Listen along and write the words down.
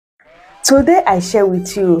Today I share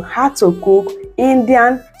with you how to cook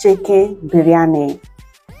Indian chicken biryani.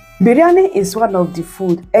 Biryani is one of the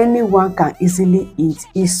food anyone can easily eat.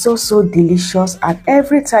 It's so delicious, and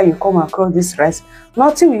every time you come across this rice,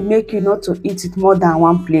 nothing will make you not to eat it more than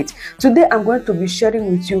one plate. Today I'm going to be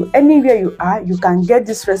sharing with you, anywhere you are, you can get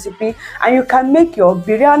this recipe and you can make your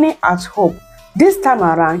biryani at home. This time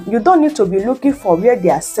around, you don't need to be looking for where they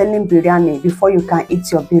are selling biryani before you can eat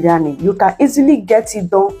your biryani. You can easily get it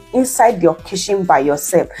done inside your kitchen by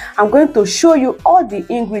yourself. I'm going to show you all the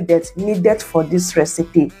ingredients needed for this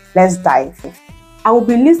recipe. Let's dive in. I will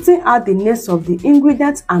be listing out the names of the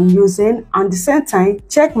ingredients I'm using, and at the same time,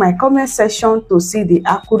 check my comment section to see the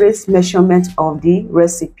accurate measurement of the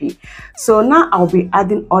recipe. So now I'll be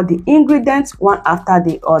adding all the ingredients one after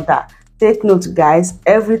the other. Take note guys,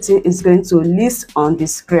 everything is going to list on the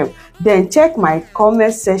screen. Then check my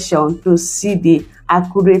comment section to see the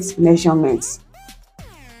accurate measurements.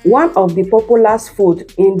 One of the popular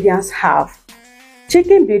food Indians have.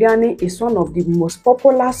 Chicken biryani is one of the most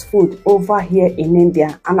popular food over here in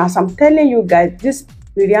India. And as I'm telling you guys, this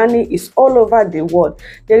biryani is all over the world.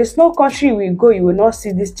 There is no country we go you will not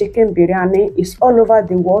see this chicken biryani. It's all over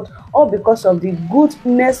the world, all because of the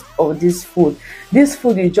goodness of this food. This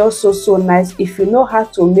food is just so nice. If you know how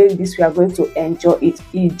to make this, we are going to enjoy it.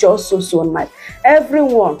 It's just so nice.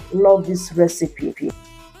 Everyone loves this recipe.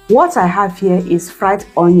 What I have here is fried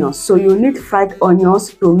onions. So you need fried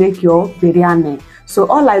onions to make your biryani. So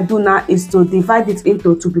all I do now is to divide it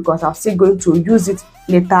into two because I'm still going to use it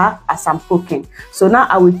later as I'm cooking. So now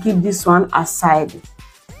I will keep this one aside.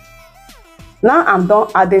 Now I'm done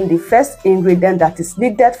adding the first ingredient that is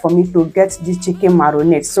needed for me to get this chicken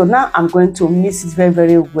marinade. So now I'm going to mix it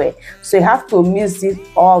very well. So you have to mix it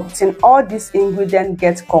all till all these ingredients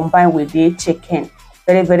get combined with the chicken.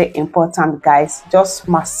 Very important guys. Just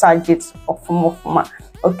massage it off.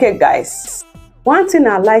 Okay guys. One thing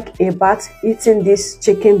I like about eating this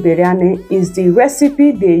chicken biryani is the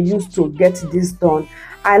recipe they use to get this done.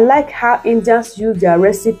 I like how Indians use their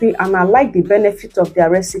recipe, and I like the benefit of their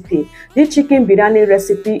recipe. This chicken biryani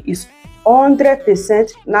recipe is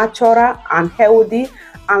 100% natural and healthy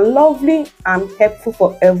and lovely and helpful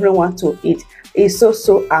for everyone to eat. It's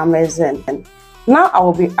so amazing. Now I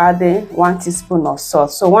will be adding 1 teaspoon of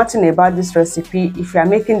salt. So one thing about this recipe, if you are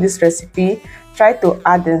making this recipe, try to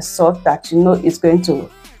add in salt that you know is going to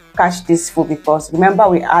catch this food, because remember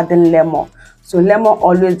we're adding lemon. So lemon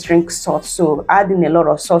always drinks salt, so adding a lot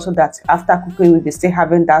of salt so that after cooking we'll be still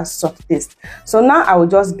having that salt taste. So now I will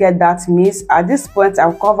just get that mix. At this point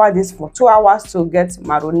I'll cover this for 2 hours to get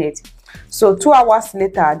marinate. So 2 hours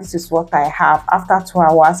later, this is what I have. After 2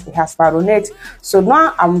 hours it has marinate. So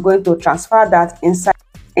now I'm going to transfer that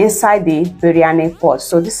inside the biryani pot.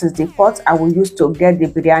 So this is the pot I will use to get the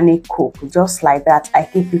biryani cooked. Just like that, I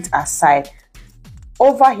keep it aside.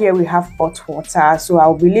 Over here we have hot water, so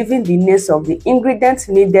I'll be leaving the names of the ingredients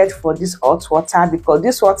needed for this hot water, because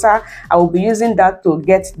this water I will be using that to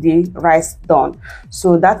get the rice done.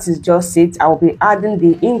 So that is just it. I will be adding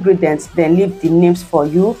the ingredients, then leave the names for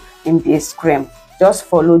you in the screen. Just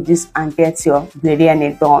follow this and get your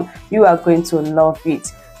biryani done. You are going to love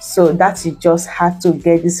it. So that is just how to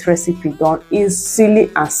get this recipe done. It's silly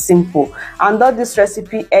and simple, and all this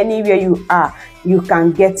recipe anywhere you are you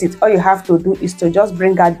can get it. All you have to do is to just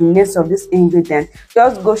bring out the names of this ingredient,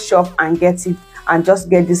 just go shop and get it, and just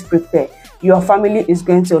get this prepared. Your family is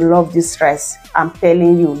going to love this rice. I'm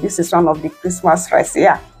telling you, this is one of the Christmas rice.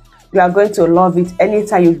 Yeah, you are going to love it.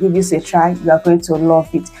 Anytime you give this a try, you are going to love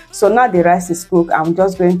it. So now the rice is cooked. I'm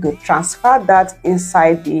just going to transfer that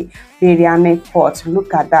inside the biryani pot.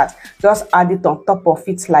 Look at that. Just add it on top of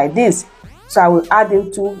it like this. So I will add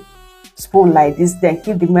in 2 spoons like this. Then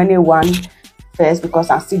keep the remaining one first, because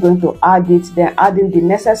I'm still going to add it. Then add in the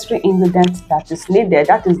necessary ingredients that is needed.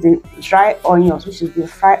 That is the dry onions, which is the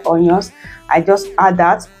fried onions. I just add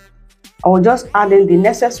that. I will just add in the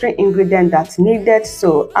necessary ingredient that's needed.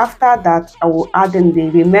 So after that, I will add in the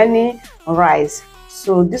remaining rice.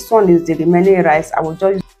 So this one is the remaining rice. I will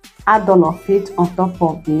just add all of it on top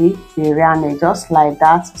of the biryani, just like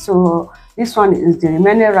that. So this one is the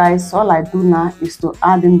remaining rice. All I do now is to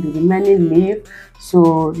add in the remaining leaf.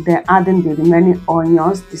 So then add in the remaining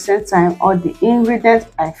onions. At the same time, all the ingredients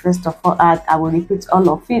I first of all add, I will repeat all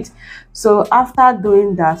of it. So after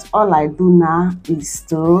doing that, all I do now is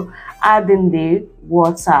to add in the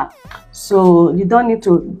water. So you don't need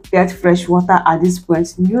to get fresh water at this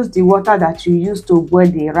point. Use the water that you use to boil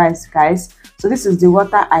the rice, guys. So this is the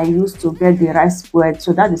water I use to get the rice boiled.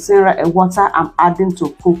 So that's the same water I'm adding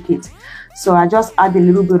to cook it. So I just add a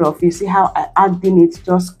little bit of it. See how I add in it,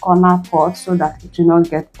 just corner pot so that it will not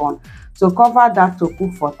get burnt. So cover that to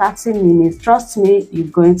cook for 30 minutes. Trust me, you're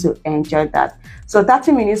going to enjoy that. So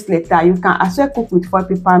 30 minutes later, you can as well cook with foil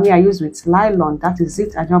paper. Me, I use with nylon. That is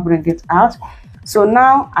it. I don't bring it out. So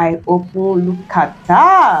now I open. Look at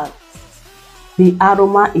that. The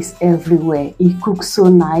aroma is everywhere. It cooks so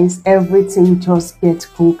nice. Everything just gets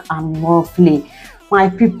cooked and lovely.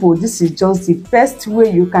 My people, this is just the best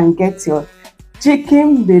way you can get your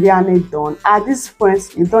chicken biryani done. At this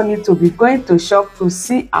point, you don't need to be going to shop to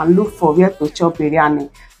see and look for where to chop biryani.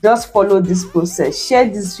 Just follow this process, share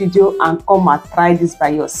this video and come and try this by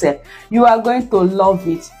yourself. You are going to love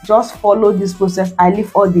it. Just follow this process. I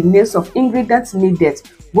leave all the names of ingredients needed.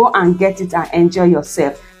 Go and get it and enjoy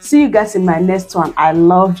yourself. See you guys in my next one. I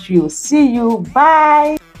love you. See you.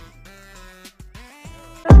 Bye.